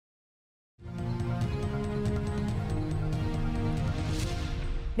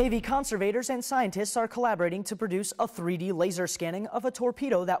Navy conservators and scientists are collaborating to produce a 3D laser scanning of a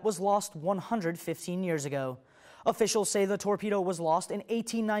torpedo that was lost 115 years ago. Officials say the torpedo was lost in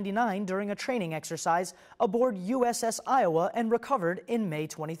 1899 during a training exercise aboard USS Iowa and recovered in May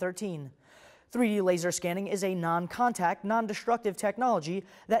 2013. 3D laser scanning is a non-contact, non-destructive technology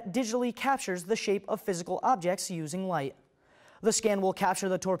that digitally captures the shape of physical objects using light. The scan will capture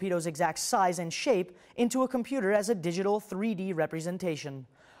the torpedo's exact size and shape into a computer as a digital 3D representation.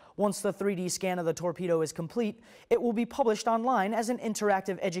 Once the 3D scan of the torpedo is complete, it will be published online as an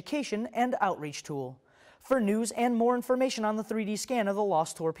interactive education and outreach tool. For news and more information on the 3D scan of the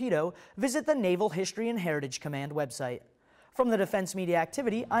lost torpedo, visit the Naval History and Heritage Command website. From the Defense Media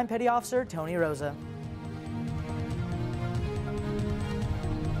Activity, I'm Petty Officer Tony Rosa.